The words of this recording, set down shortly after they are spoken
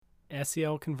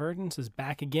SEL Convergence is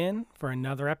back again for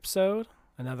another episode,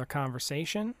 another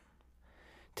conversation.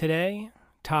 Today,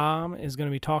 Tom is going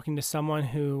to be talking to someone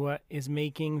who is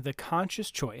making the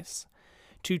conscious choice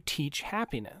to teach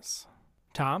happiness.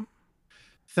 Tom?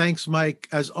 Thanks, Mike.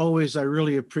 As always, I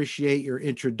really appreciate your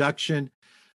introduction.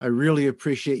 I really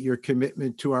appreciate your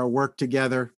commitment to our work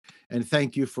together. And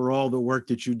thank you for all the work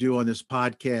that you do on this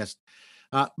podcast.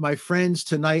 My friends,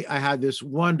 tonight I have this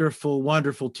wonderful,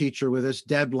 wonderful teacher with us,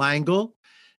 Deb Langle.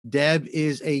 Deb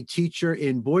is a teacher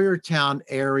in Boyertown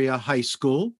Area High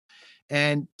School.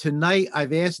 And tonight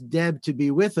I've asked Deb to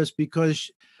be with us because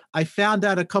I found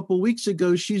out a couple weeks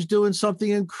ago she's doing something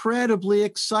incredibly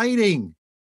exciting.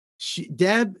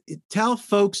 Deb, tell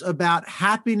folks about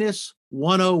Happiness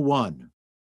 101.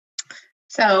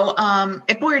 So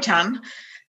at Boyertown,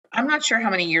 I'm not sure how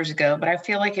many years ago, but I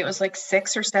feel like it was like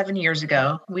 6 or 7 years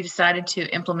ago, we decided to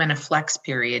implement a flex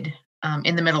period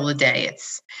in the middle of the day.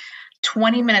 It's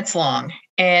 20 minutes long.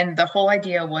 And the whole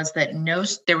idea was that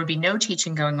there would be no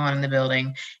teaching going on in the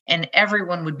building and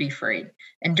everyone would be free.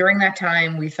 And during that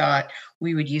time, we thought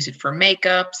we would use it for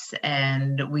makeups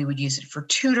and we would use it for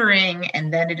tutoring.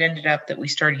 And then it ended up that we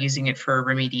started using it for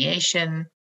remediation.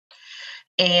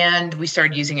 And we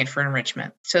started using it for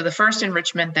enrichment. So the first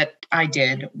enrichment that I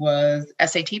did was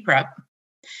SAT prep.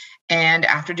 And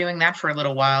after doing that for a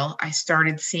little while, I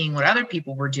started seeing what other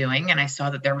people were doing. And I saw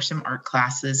that there were some art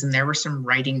classes and there were some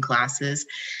writing classes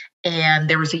and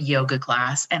there was a yoga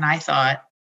class. And I thought,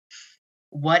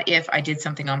 what if I did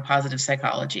something on positive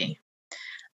psychology?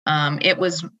 It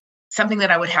was something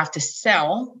that I would have to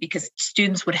sell because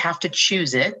students would have to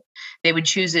choose it. They would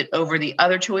choose it over the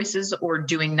other choices or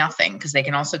doing nothing because they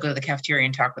can also go to the cafeteria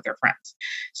and talk with their friends.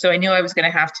 So I knew I was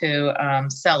going to have to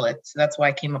sell it. So that's why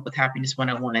I came up with Happiness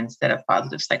 101 instead of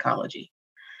positive psychology.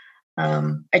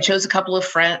 I chose a couple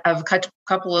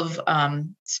of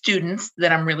students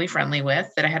that I'm really friendly with,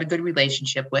 that I had a good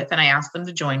relationship with, and I asked them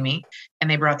to join me,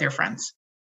 and they brought their friends.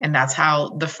 And that's how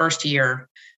the first year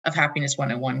of Happiness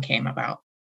 101 came about.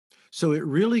 So it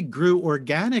really grew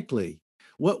organically.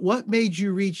 What made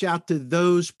you reach out to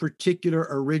those particular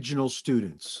original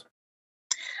students?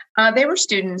 They were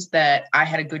students that I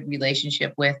had a good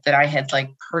relationship with, that I had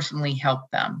personally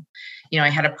helped them. I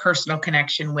had a personal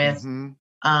connection with,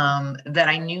 that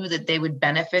I knew that we would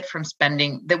benefit from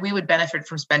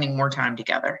spending more time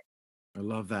together. I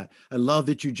love that. I love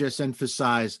that you just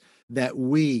emphasized that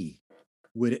we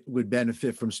would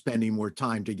benefit from spending more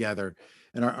time together.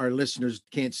 And our listeners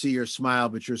can't see your smile,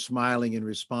 but you're smiling in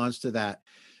response to that.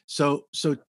 So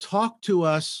talk to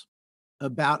us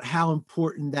about how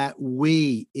important that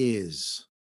we is.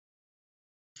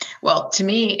 Well, to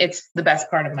me, it's the best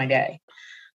part of my day.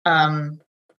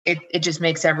 It just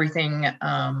makes everything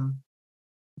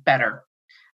better.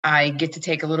 I get to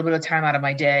take a little bit of time out of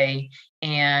my day,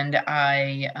 and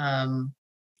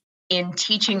in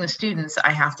teaching the students,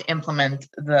 I have to implement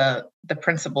the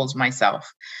principles myself.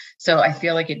 So I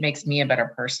feel like it makes me a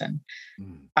better person.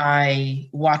 I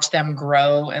watch them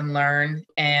grow and learn,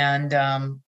 and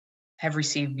have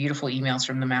received beautiful emails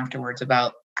from them afterwards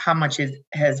about how much it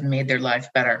has made their life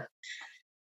better.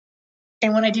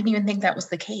 And when I didn't even think that was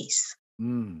the case.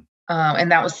 And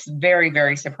that was very,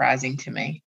 very surprising to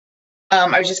me.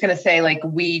 I was just going to say,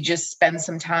 we just spend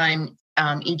some time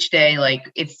each day.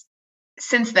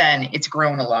 Since then, it's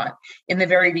grown a lot. In the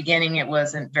very beginning, it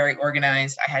wasn't very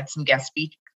organized. I had some guest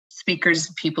speakers,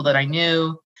 people that I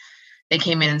knew. They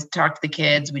came in and talked to the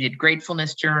kids. We did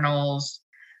gratefulness journals.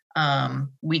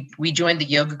 We joined the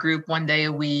yoga group one day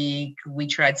a week. We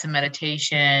tried some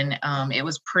meditation. It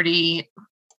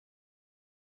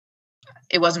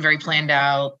wasn't very planned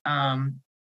out.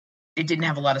 It didn't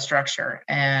have a lot of structure.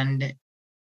 And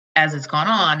as it's gone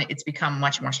on, it's become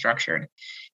much more structured.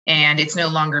 And it's no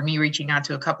longer me reaching out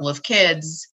to a couple of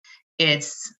kids.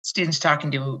 It's students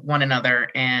talking to one another,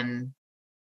 and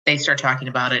they start talking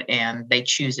about it and they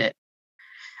choose it.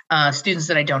 Students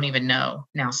that I don't even know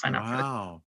now sign up for it.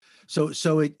 Wow.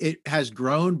 So it has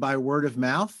grown by word of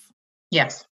mouth?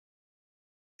 Yes.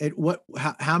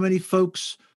 How many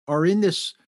folks are in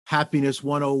this Happiness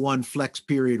 101 flex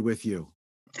period with you?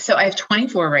 So I have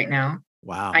 24 right now.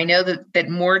 Wow. I know that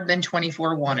more than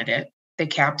 24 wanted it. They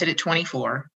capped it at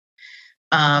 24.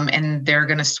 And they're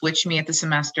going to switch me at the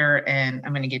semester, and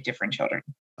I'm going to get different children.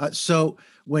 So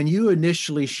when you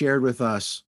initially shared with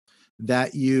us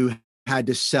that you had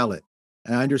to sell it,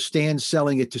 and I understand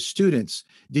selling it to students,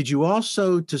 did you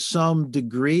also, to some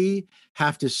degree,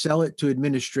 have to sell it to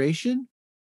administration?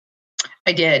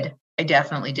 I did. I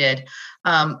definitely did.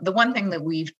 The one thing that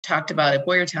we've talked about at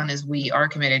Boyertown is we are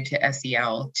committed to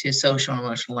SEL, to social and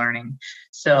emotional learning.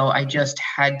 So I just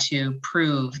had to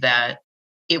prove that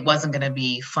it wasn't going to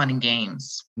be fun and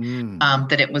games,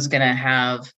 that it was going to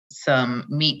have some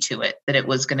meat to it, that it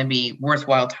was going to be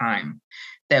worthwhile time,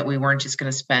 that we weren't just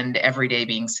going to spend every day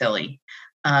being silly.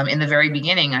 In the very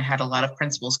beginning, I had a lot of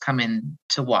principals come in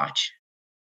to watch.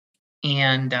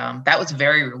 And that was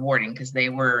very rewarding because they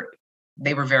were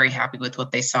very happy with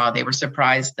what they saw. They were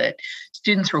surprised that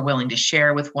students were willing to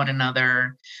share with one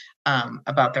another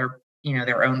about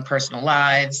their own personal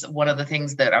lives. One of the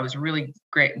things that I was really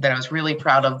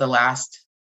proud of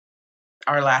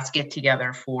our last get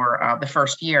together for the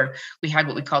first year, we had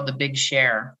what we called the Big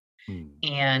Share,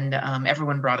 and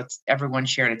everyone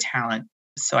shared a talent.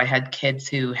 So I had kids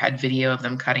who had video of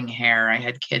them cutting hair. I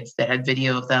had kids that had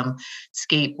video of them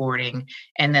skateboarding.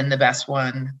 And then the best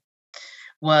one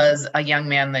was a young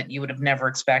man that you would have never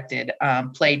expected,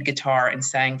 played guitar and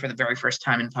sang for the very first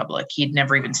time in public. He'd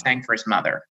never even sang for his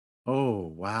mother. Oh,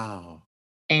 wow.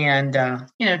 And,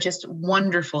 just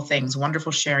wonderful things,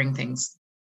 wonderful sharing things.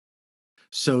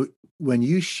 So when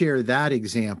you share that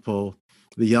example,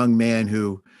 the young man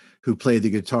who played the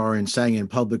guitar and sang in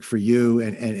public for you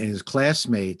and his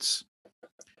classmates,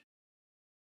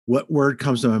 what word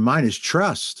comes to my mind is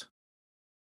trust.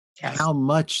 Yes. How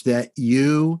much that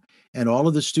you and all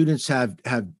of the students have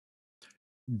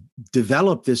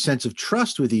developed this sense of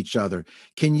trust with each other.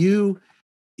 Can you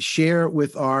share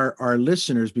with our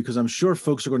listeners, because I'm sure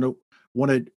folks are going to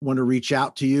want to reach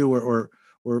out to you or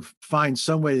find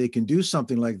some way they can do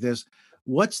something like this.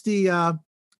 What's the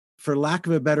for lack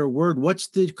of a better word, what's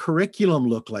the curriculum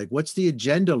look like? What's the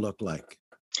agenda look like?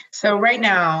 So right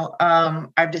now,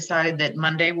 I've decided that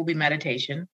Monday will be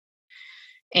meditation.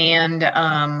 And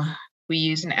we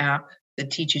use an app that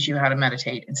teaches you how to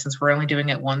meditate. And since we're only doing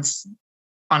it once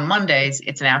on Mondays,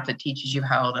 it's an app that teaches you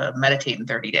how to meditate in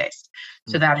 30 days.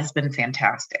 So that has been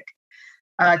fantastic.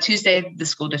 Tuesday, the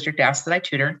school district asked that I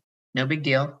tutor. No big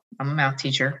deal. I'm a math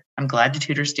teacher. I'm glad to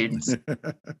tutor students.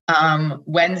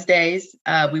 Wednesdays,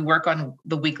 we work on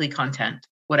the weekly content,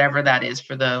 whatever that is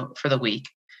for the week.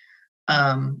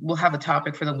 We'll have a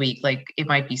topic for the week, like it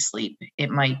might be sleep, it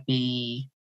might be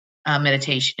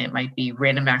meditation, it might be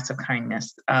random acts of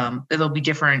kindness. There'll be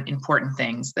different important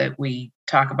things that we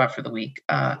talk about for the week.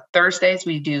 Thursdays,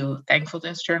 we do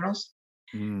thankfulness journals.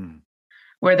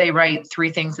 Where they write 3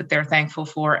 things that they're thankful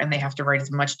for, and they have to write as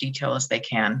much detail as they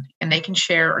can. And they can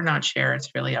share or not share.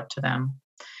 It's really up to them.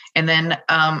 And then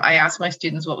I asked my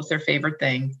students what was their favorite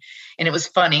thing. And it was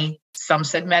funny. Some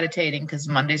said meditating because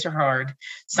Mondays are hard.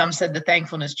 Some said the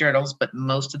thankfulness journals, but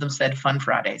most of them said fun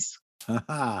Fridays.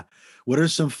 What are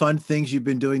some fun things you've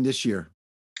been doing this year?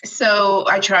 So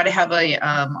I try to have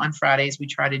on Fridays, we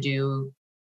try to do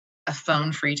a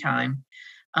phone-free time.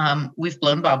 We've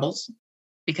blown bubbles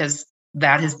because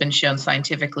that has been shown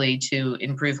scientifically to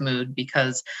improve mood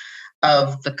because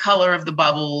of the color of the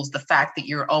bubbles, the fact that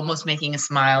you're almost making a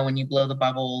smile when you blow the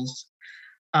bubbles.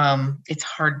 It's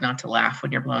hard not to laugh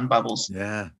when you're blowing bubbles.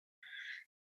 Yeah.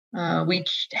 We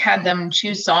had them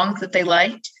choose songs that they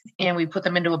liked, and we put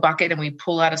them into a bucket, and we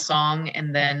pull out a song,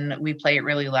 and then we play it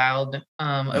really loud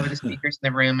over the speakers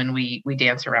in the room, and we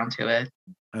dance around to it.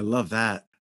 I love that.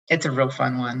 It's a real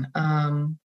fun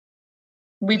one.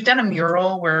 We've done a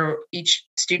mural where each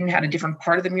student had a different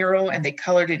part of the mural and they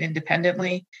colored it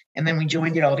independently, and then we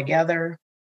joined it all together.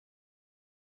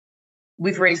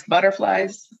 We've raised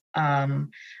butterflies. I've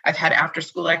had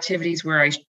after-school activities where I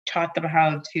taught them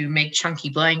how to make chunky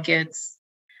blankets.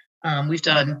 We've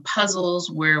done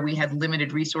puzzles where we had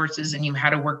limited resources and you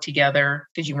had to work together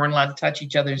because you weren't allowed to touch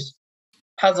each other's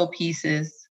puzzle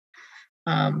pieces.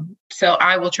 So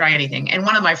I will try anything. And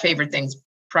one of my favorite things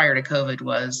prior to COVID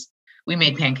was we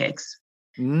made pancakes.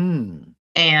 And,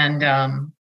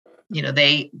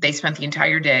 they spent the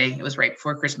entire day, it was right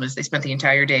before Christmas, they spent the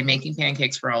entire day making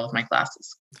pancakes for all of my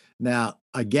classes. Now,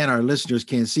 again, our listeners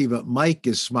can't see, but Mike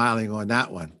is smiling on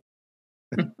that one.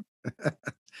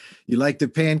 You like the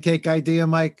pancake idea,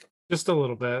 Mike? Just a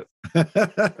little bit.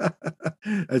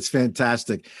 That's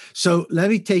fantastic. So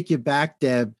let me take you back,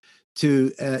 Deb,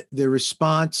 to the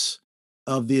response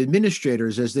of the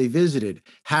administrators as they visited.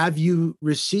 Have you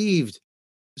received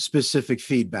specific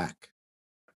feedback?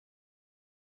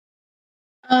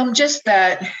 Just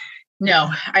that, no,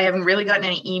 I haven't really gotten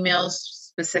any emails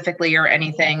specifically or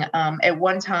anything. At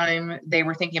one time, they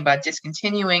were thinking about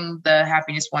discontinuing the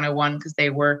Happiness 101 because they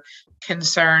were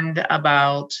concerned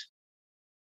about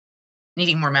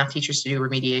needing more math teachers to do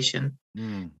remediation.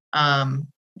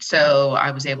 So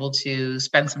I was able to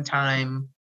spend some time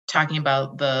talking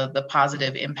about the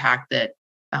positive impact that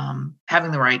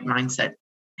having the right mindset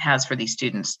has for these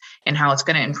students and how it's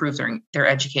going to improve their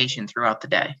education throughout the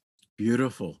day.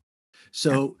 Beautiful.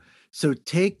 So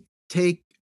take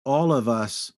all of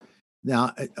us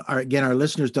now. Again, our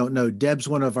listeners don't know Deb's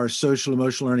one of our social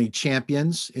emotional learning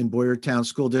champions in Boyertown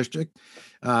School District,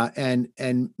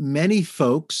 and many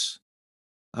folks,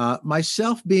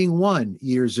 myself being one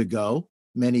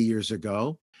many years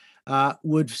ago,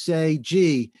 would say,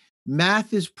 "Gee,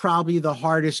 math is probably the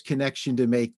hardest connection to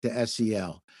make to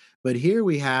SEL." But here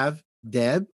we have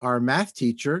Deb, our math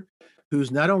teacher,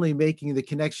 who's not only making the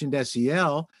connection to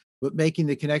SEL, but making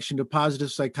the connection to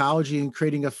positive psychology and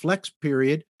creating a flex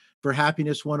period for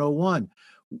Happiness 101.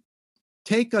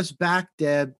 Take us back,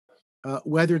 Deb,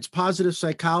 whether it's positive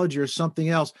psychology or something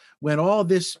else, when all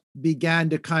this began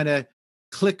to kind of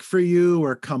click for you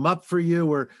or come up for you,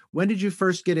 or when did you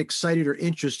first get excited or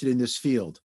interested in this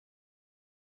field?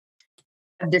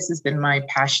 This has been my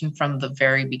passion from the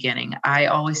very beginning. I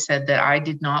always said that I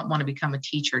did not want to become a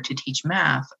teacher to teach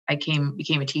math. I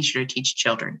became a teacher to teach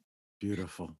children.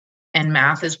 Beautiful. And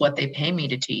math is what they pay me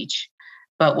to teach.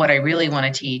 But what I really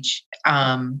want to teach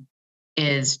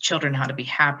is children how to be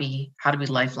happy, how to be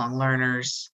lifelong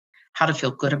learners, how to feel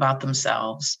good about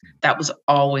themselves. That was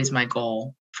always my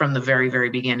goal from the very, very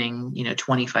beginning,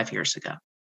 25 years ago.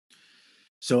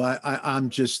 So I'm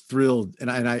just thrilled.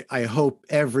 And I hope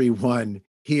everyone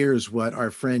hears what our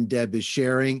friend Deb is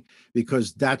sharing,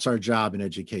 because that's our job in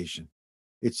education.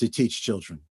 It's to teach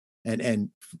children. And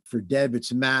for Deb,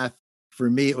 it's math. For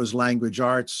me, it was language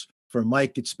arts. For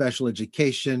Mike, it's special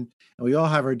education. And we all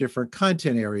have our different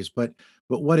content areas, but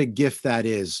what a gift that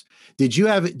is. Did you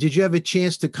have a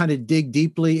chance to kind of dig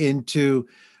deeply into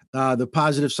the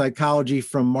positive psychology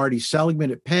from Marty Seligman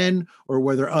at Penn, or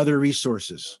were there other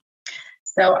resources?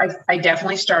 So I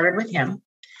definitely started with him.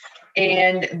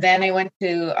 And then I went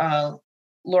to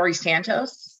Laurie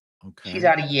Santos. Okay. She's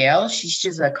out of Yale. She's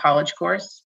just a college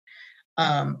course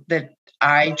that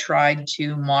I tried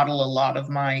to model a lot of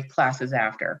my classes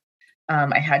after.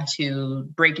 I had to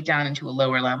break it down into a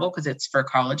lower level because it's for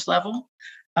college level.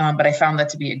 But I found that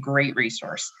to be a great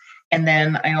resource. And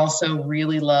then I also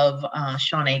really love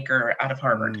Sean Aker out of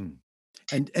Harvard.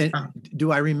 And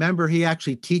do I remember he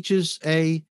actually teaches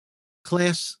a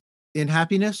class in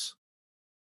happiness?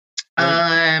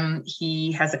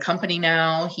 He has a company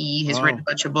now. He has written a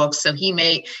bunch of books. So he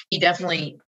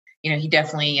definitely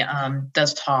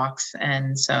does talks.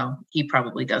 And so he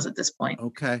probably does at this point.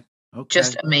 Okay.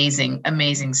 Just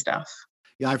amazing stuff.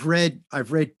 Yeah. I've read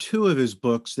 2 of his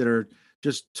books that are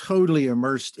just totally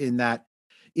immersed in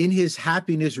his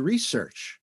happiness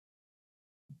research.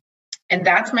 And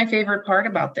that's my favorite part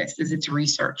about this is it's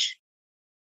research.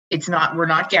 We're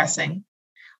not guessing.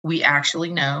 We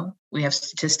actually know. We have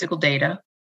statistical data.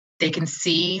 They can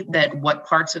see that what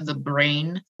parts of the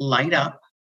brain light up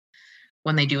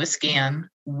when they do a scan.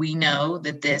 We know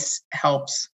that this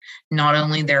helps not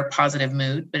only their positive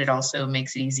mood, but it also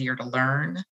makes it easier to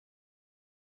learn.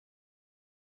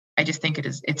 I just think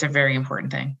it's a very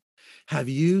important thing. Have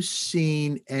you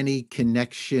seen any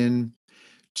connection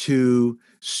to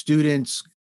students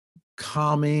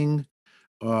calming,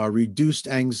 reduced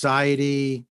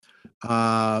anxiety,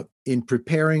 in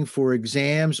preparing for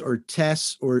exams or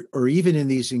tests, or even in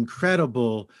these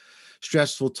incredible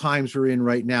stressful times we're in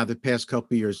right now, the past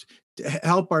couple of years, to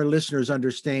help our listeners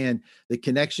understand the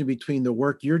connection between the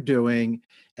work you're doing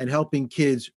and helping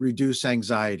kids reduce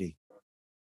anxiety?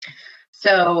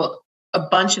 So a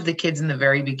bunch of the kids in the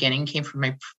very beginning came from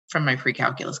my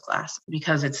pre-calculus class,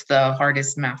 because it's the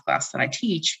hardest math class that I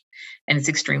teach, and it's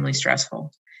extremely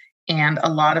stressful. And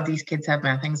a lot of these kids have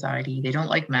math anxiety. They don't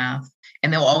like math.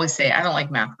 And they'll always say, I don't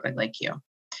like math, but I like you.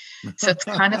 So it's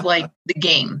kind of like the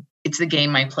game. It's the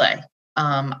game I play.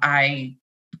 I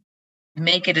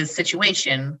make it a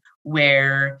situation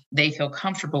where they feel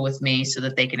comfortable with me so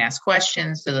that they can ask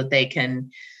questions, so that they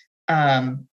can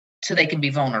be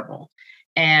vulnerable.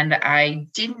 And I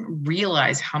didn't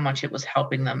realize how much it was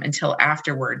helping them until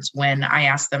afterwards, when I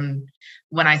asked them,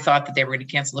 when I thought that they were going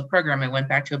to cancel the program, I went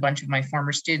back to a bunch of my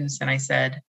former students and I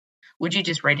said, would you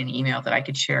just write an email that I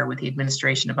could share with the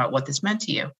administration about what this meant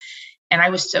to you? And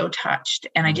I was so touched,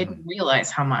 and I didn't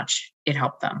realize how much it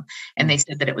helped them. And they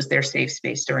said that it was their safe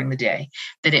space during the day,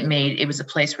 that it was a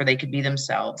place where they could be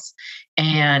themselves.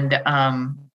 And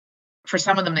for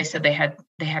some of them, they said they had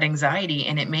anxiety,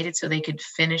 and it made it so they could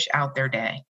finish out their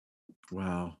day.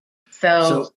 Wow.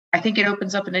 So I think it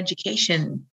opens up an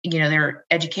education, they're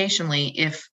educationally,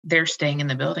 if they're staying in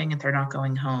the building, if they're not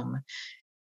going home.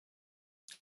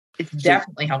 It's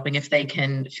definitely helping if they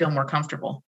can feel more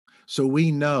comfortable. So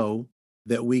we know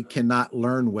that we cannot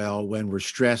learn well when we're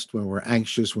stressed, when we're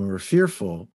anxious, when we're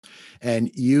fearful.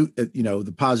 And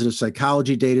the positive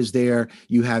psychology data is there.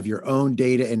 You have your own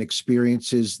data and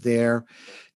experiences there.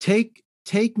 Take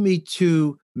me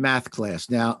to math class.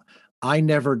 Now, I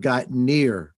never got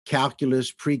near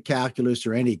calculus, pre-calculus,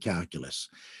 or any calculus,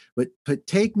 but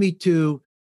take me to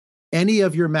any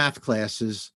of your math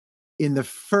classes in the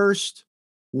first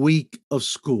week of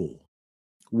school.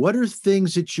 What are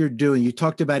things that you're doing? You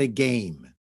talked about a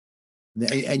game,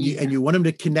 and you want them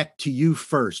to connect to you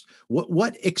first.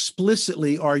 What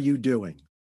explicitly are you doing?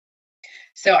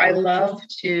 So I love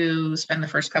to spend the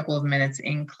first couple of minutes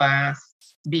in class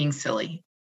being silly.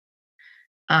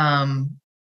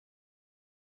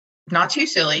 Not too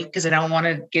silly, because I don't want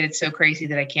to get it so crazy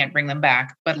that I can't bring them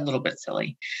back, but a little bit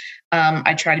silly.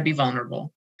 I try to be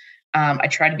vulnerable. I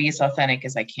try to be as authentic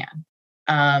as I can.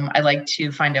 I like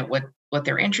to find out what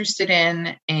they're interested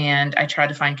in, and I try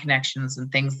to find connections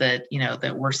and things that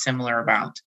that we're similar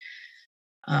about.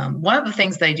 One of the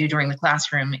things that I do during the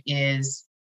classroom is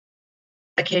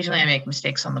occasionally I make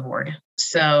mistakes on the board,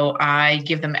 so I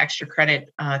give them extra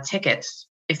credit tickets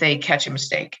if they catch a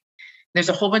mistake. There's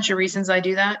a whole bunch of reasons I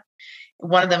do that.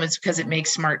 One of them is because it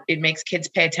makes kids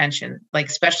pay attention,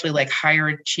 especially higher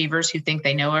achievers who think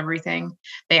they know everything.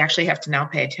 They actually have to now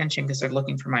pay attention because they're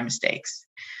looking for my mistakes.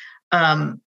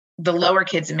 The lower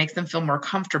kids, it makes them feel more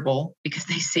comfortable because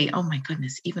they see, oh my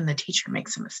goodness, even the teacher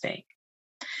makes a mistake.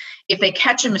 If they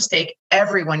catch a mistake,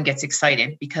 everyone gets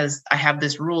excited because I have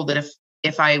this rule that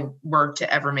if I were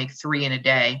to ever make 3 in a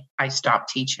day, I stop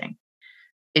teaching.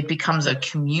 It becomes a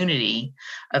community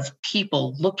of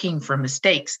people looking for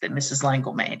mistakes that Mrs.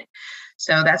 Langle made.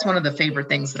 So that's one of the favorite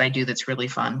things that I do that's really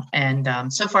fun. And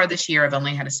so far this year, I've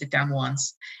only had to sit down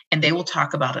once, and they will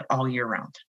talk about it all year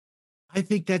round. I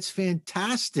think that's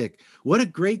fantastic. What a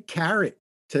great carrot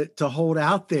to hold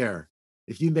out there.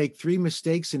 If you make 3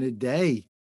 mistakes in a day,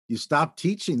 you stop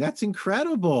teaching. That's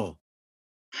incredible.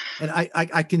 And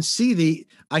I can see the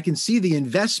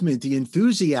investment, the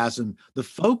enthusiasm, the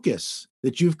focus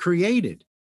that you've created.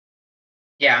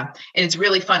 Yeah. And it's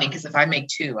really funny because if I make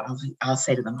 2, I'll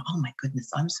say to them, oh my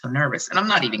goodness, I'm so nervous. And I'm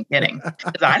not even kidding,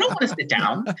 because I don't want to sit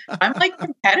down. I'm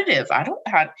competitive.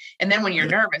 And then when you're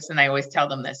nervous, and I always tell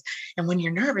them this, and when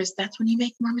you're nervous, that's when you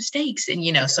make more mistakes. And,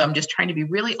 so I'm just trying to be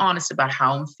really honest about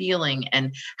how I'm feeling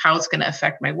and how it's going to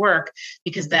affect my work,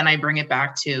 because then I bring it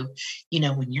back to,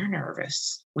 when you're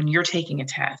nervous, when you're taking a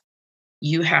test,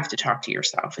 you have to talk to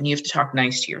yourself, and you have to talk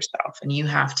nice to yourself, and you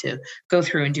have to go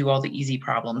through and do all the easy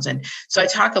problems. And so I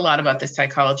talk a lot about the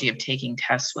psychology of taking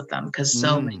tests with them, because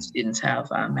so many students have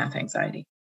math anxiety.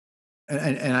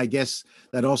 And I guess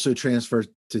that also transfers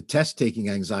to test taking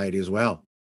anxiety as well.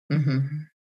 Mm-hmm.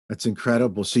 That's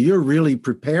incredible. So you're really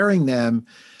preparing them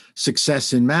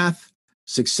success in math,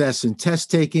 success in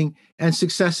test taking, and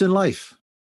success in life.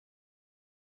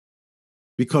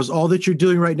 Because all that you're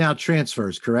doing right now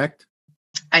transfers, correct?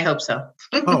 I hope so.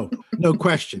 Oh, no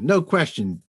question. No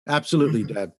question. Absolutely,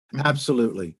 Mm-hmm. Deb. Mm-hmm.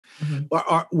 Absolutely.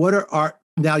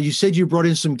 Mm-hmm. Now you said you brought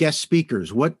in some guest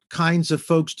speakers. What kinds of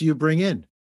folks do you bring in?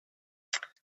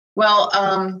 Well,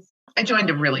 I joined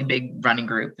a really big running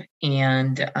group,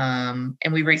 and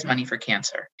we raise money for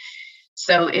cancer.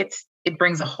 So it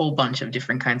brings a whole bunch of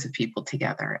different kinds of people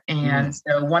together. And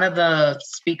so one of the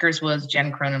speakers was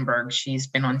Jen Cronenberg. She's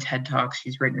been on TED Talks.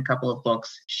 She's written a couple of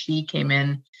books. She came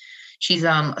in. She's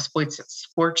a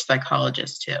sports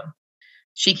psychologist too.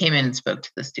 She came in and spoke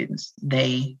to the students.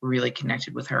 They really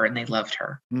connected with her and they loved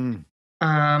her.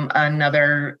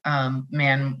 Another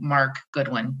man, Mark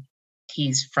Goodwin,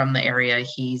 he's from the area.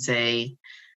 He's a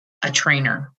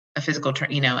trainer, a physical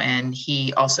trainer, and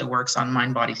he also works on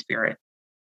mind, body, spirit.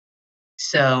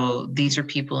 So these are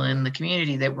people in the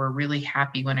community that were really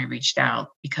happy when I reached out,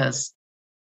 because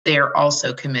they're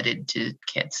also committed to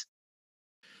kids.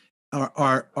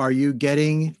 Are you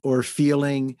getting or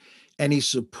feeling any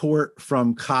support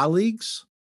from colleagues?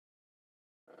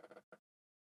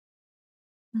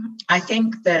 I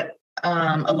think that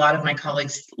a lot of my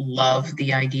colleagues love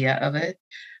the idea of it,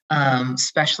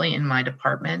 especially in my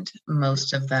department.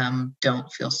 Most of them don't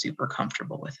feel super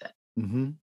comfortable with it.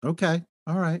 Mm-hmm. Okay.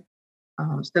 All right.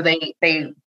 So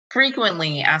they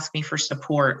frequently ask me for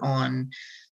support on,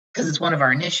 because it's one of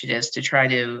our initiatives to try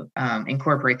to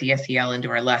incorporate the SEL into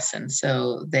our lessons.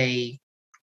 So they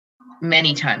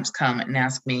many times come and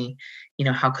ask me,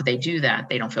 how could they do that?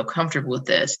 They don't feel comfortable with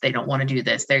this. They don't want to do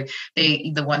this.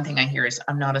 The one thing I hear is,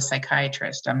 I'm not a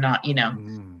psychiatrist. I'm not,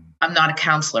 I'm not a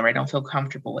counselor. I don't feel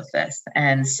comfortable with this.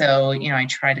 And so, I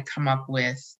try to come up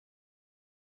with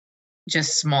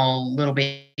just small little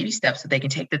baby steps that they can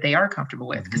take that they are comfortable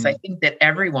with. Because I think that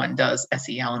everyone does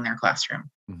SEL in their classroom.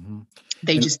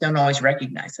 They And just don't always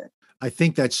recognize it. I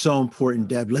think that's so important,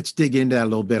 Deb. Let's dig into that a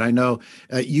little bit. I know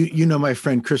you know my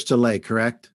friend Krista Lay,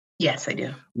 correct? Yes, I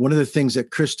do. One of the things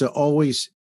that Krista always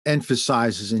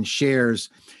emphasizes and shares,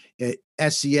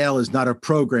 SEL is not a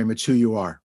program, it's who you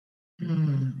are.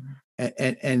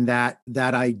 And that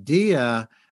idea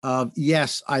of,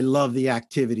 yes, I love the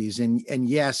activities, and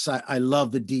yes, I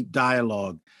love the deep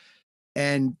dialogue.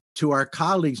 And to our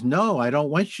colleagues, no, I don't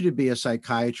want you to be a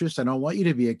psychiatrist. I don't want you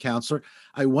to be a counselor.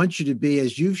 I want you to be,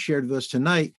 as you've shared with us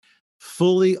tonight,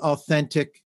 fully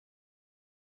authentic,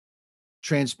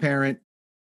 transparent,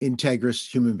 integrous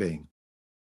human being.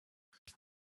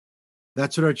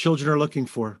 That's what our children are looking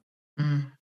for.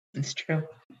 It's true.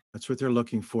 That's what they're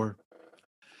looking for.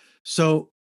 So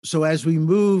as we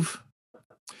move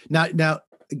now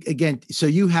again, so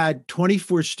you had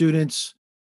 24 students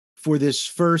for this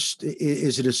first,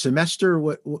 is it a semester?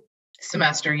 What?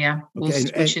 Semester, yeah. We'll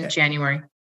switch in January.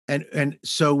 And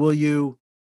so you'll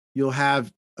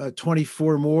have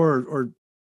 24 more, or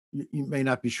you may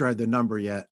not be sure of the number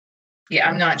yet. Yeah,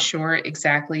 I'm not sure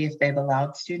exactly if they've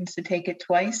allowed students to take it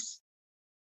twice.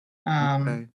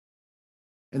 Okay.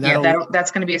 And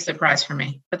that's going to be a surprise for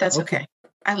me, but that's okay.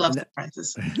 I love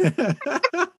surprises.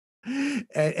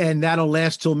 And that'll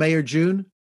last till May or June?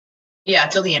 Yeah,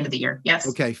 till the end of the year. Yes.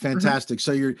 Okay, fantastic.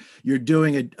 So you're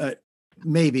doing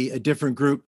maybe a different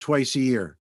group twice a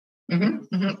year.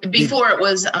 Before it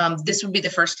was, this would be the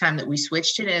first time that we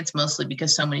switched it, and it's mostly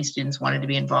because so many students wanted to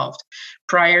be involved.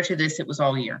 Prior to this, it was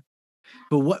all year.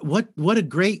 But what a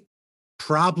great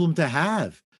problem to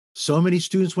have. So many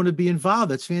students want to be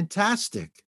involved. That's fantastic.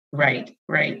 Right.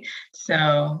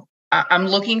 So I'm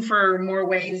looking for more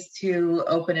ways to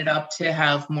open it up to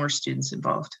have more students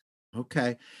involved.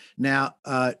 Okay. Now,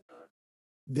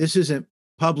 this isn't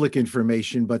public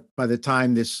information, but by the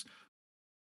time this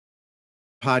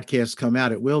podcast come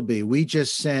out, it will be. We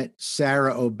just sent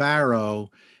Sarah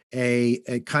O'Barrow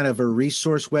a kind of a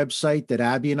resource website that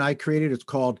Abby and I created. It's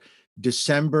called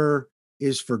December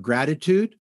is for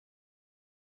Gratitude.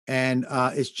 And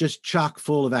it's just chock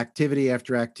full of activity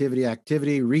after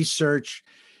activity, research.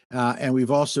 And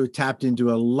we've also tapped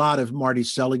into a lot of Marty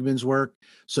Seligman's work.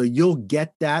 So you'll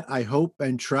get that, I hope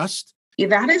and trust. Yeah,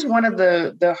 that is one of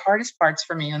the hardest parts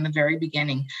for me in the very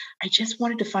beginning. I just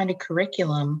wanted to find a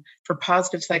curriculum for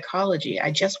positive psychology.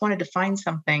 I just wanted to find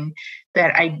something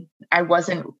that I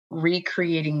wasn't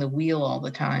recreating the wheel all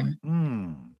the time.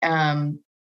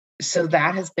 So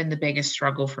that has been the biggest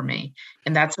struggle for me.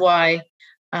 And that's why,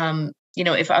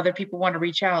 if other people want to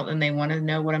reach out and they want to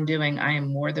know what I'm doing, I am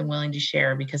more than willing to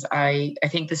share, because I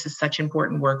think this is such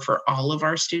important work for all of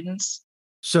our students.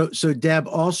 So Deb,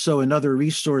 also another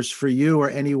resource for you or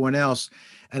anyone else,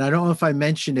 and I don't know if I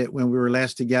mentioned it when we were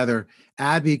last together,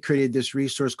 Abby created this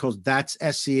resource called That's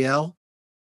SEL.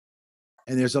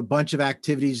 And there's a bunch of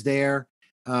activities there,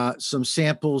 some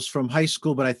samples from high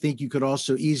school, but I think you could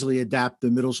also easily adapt the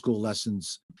middle school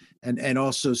lessons, and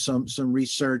also some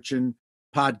research and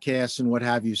podcasts and what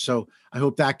have you. So I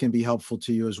hope that can be helpful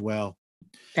to you as well.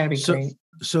 That'd be great.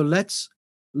 So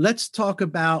let's talk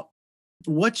about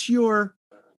what's your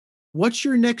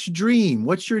next dream?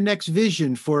 What's your next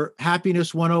vision for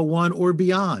Happiness 101 or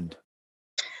beyond?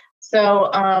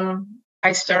 So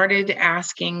I started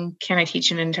asking, can I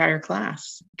teach an entire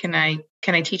class? Can I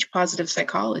teach positive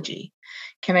psychology?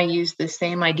 Can I use the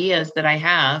same ideas that I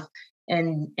have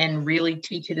and really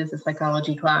teach it as a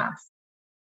psychology class?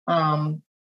 The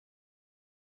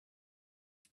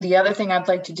other thing I'd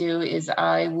like to do is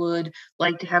I would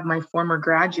like to have my former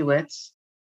graduates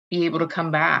be able to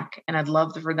come back, and I'd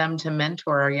love for them to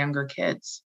mentor our younger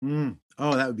kids. Oh,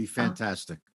 that would be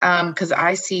fantastic. Because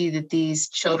I see that these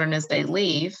children, as they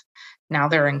leave, now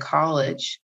they're in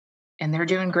college and they're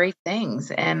doing great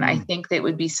things. And I think that it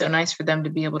would be so nice for them to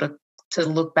be able to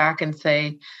look back and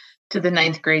say to the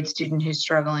 9th grade student who's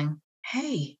struggling,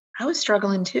 hey, I was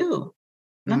struggling too.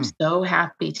 And I'm so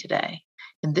happy today.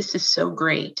 And this is so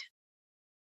great.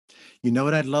 You know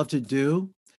what I'd love to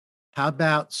do? How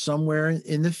about somewhere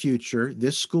in the future,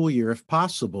 this school year, if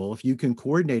possible, if you can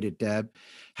coordinate it, Deb,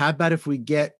 how about if we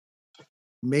get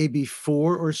maybe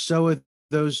 4 or so of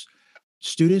those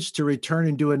students to return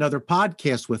and do another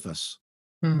podcast with us?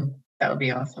 That would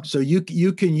be awesome. So you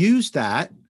can use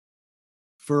that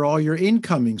for all your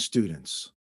incoming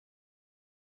students.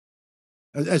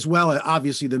 As well,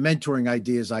 obviously, the mentoring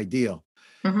idea is ideal.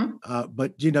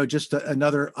 But, just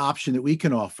another option that we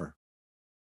can offer.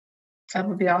 That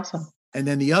would be awesome. And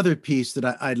then the other piece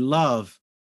that I'd love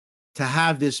to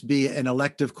have this be an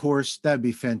elective course, that'd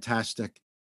be fantastic.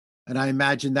 And I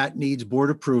imagine that needs board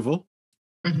approval,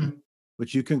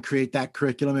 but you can create that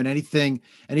curriculum, and anything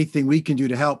we can do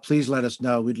to help, please let us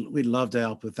know. We'd love to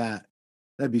help with that.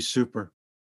 That'd be super.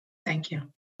 Thank you.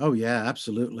 Oh yeah,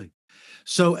 absolutely.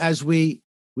 So as we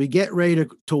get ready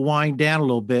to wind down a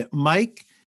little bit, Mike,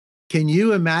 can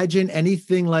you imagine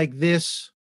anything like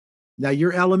this? Now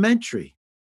you're elementary.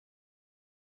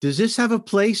 Does this have a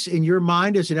place in your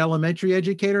mind as an elementary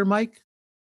educator, Mike?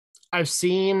 I've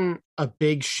seen a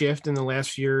big shift in the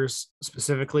last few years,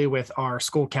 specifically with our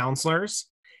school counselors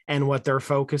and what their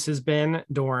focus has been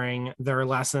during their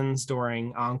lessons,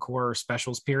 during encore or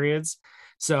specials periods.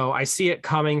 So I see it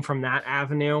coming from that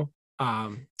avenue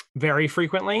very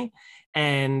frequently.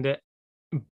 And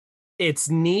it's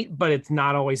neat, but it's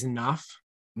not always enough.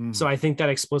 So I think that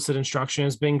explicit instruction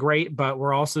has been great, but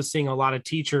we're also seeing a lot of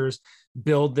teachers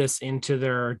build this into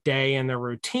their day and their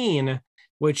routine,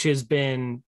 which has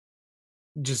been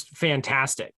just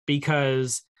fantastic,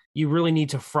 because you really need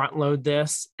to front load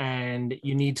this and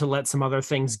you need to let some other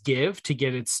things give to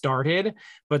get it started.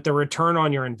 But the return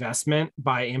on your investment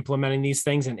by implementing these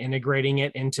things and integrating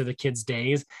it into the kids'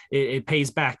 days, it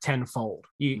pays back tenfold.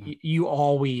 You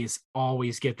always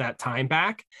get that time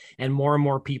back. And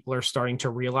more people are starting to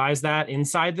realize that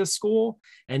inside the school.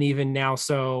 And even now,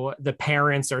 so the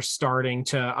parents are starting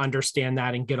to understand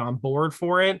that and get on board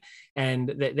for it. And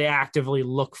they actively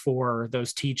look for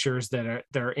those teachers that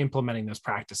are implementing those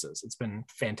practices. It's been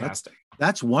fantastic.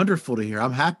 That's wonderful to hear.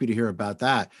 I'm happy to hear about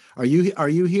that. Are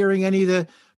you hearing any of the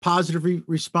positive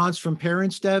response from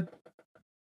parents, Deb?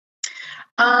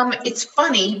 It's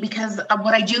funny because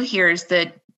what I do hear is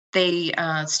that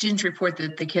students report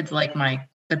that the kids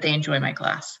that they enjoy my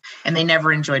class, and they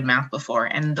never enjoyed math before.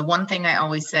 And the one thing I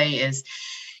always say is,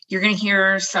 you're going to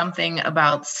hear something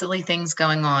about silly things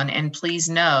going on, and please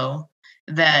know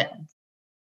that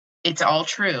it's all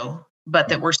true, but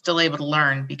that we're still able to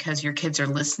learn because your kids are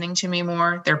listening to me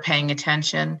more, they're paying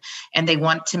attention, and they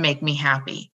want to make me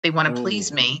happy. They want to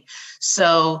please me.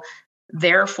 So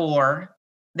therefore,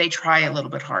 they try a little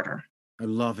bit harder. I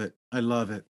love it. I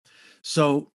love it.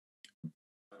 So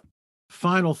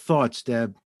final thoughts,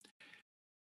 Deb.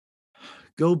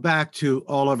 Go back to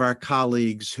all of our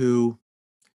colleagues who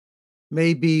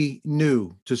may be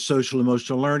new to social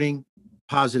emotional learning,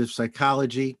 positive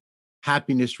psychology,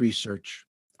 happiness research.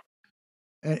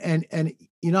 And I'm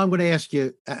going to ask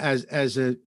you, as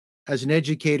an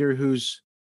educator who's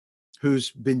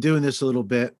been doing this a little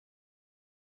bit,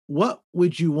 what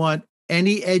would you want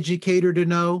any educator to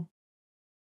know,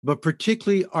 but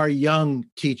particularly our young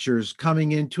teachers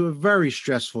coming into a very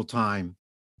stressful time?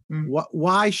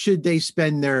 Why should they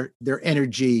spend their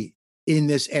energy in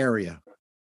this area?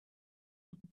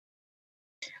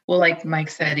 Well, like Mike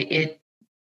said, it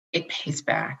pays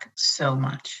back so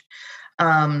much.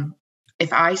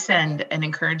 If I send an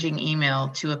encouraging email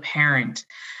to a parent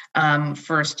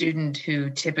for a student who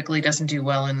typically doesn't do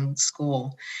well in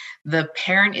school, the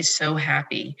parent is so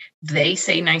happy. They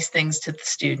say nice things to the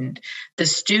student. The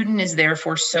student is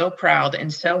therefore so proud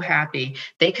and so happy.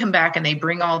 They come back and they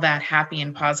bring all that happy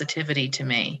and positivity to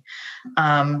me.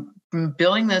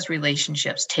 Building those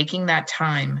relationships, taking that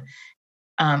time,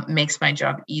 makes my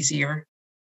job easier.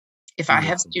 If I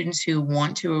have students who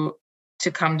want to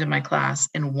come to my class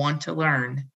and want to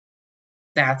learn,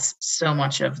 that's so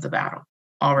much of the battle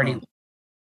already.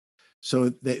 So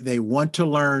they want to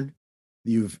learn.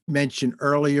 You've mentioned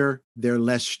earlier, they're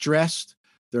less stressed.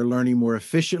 They're learning more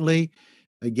efficiently.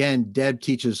 Again, Deb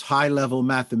teaches high-level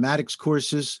mathematics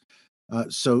courses.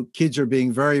 So kids are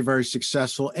being very, very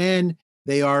successful, and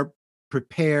they are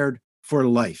prepared for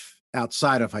life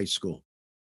outside of high school.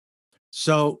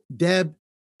 So, Deb,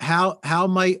 how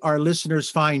might our listeners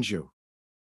find you?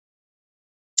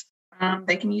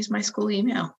 They can use my school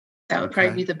email. That would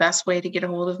probably be the best way to get a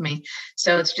hold of me.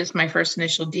 So it's just my first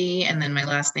initial D and then my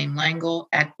last name, Langle,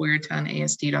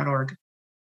 @BoyertownASD.org.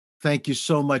 Thank you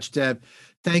so much, Deb.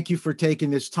 Thank you for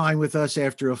taking this time with us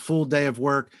after a full day of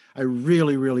work. I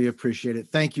really, really appreciate it.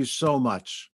 Thank you so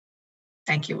much.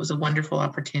 Thank you. It was a wonderful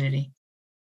opportunity.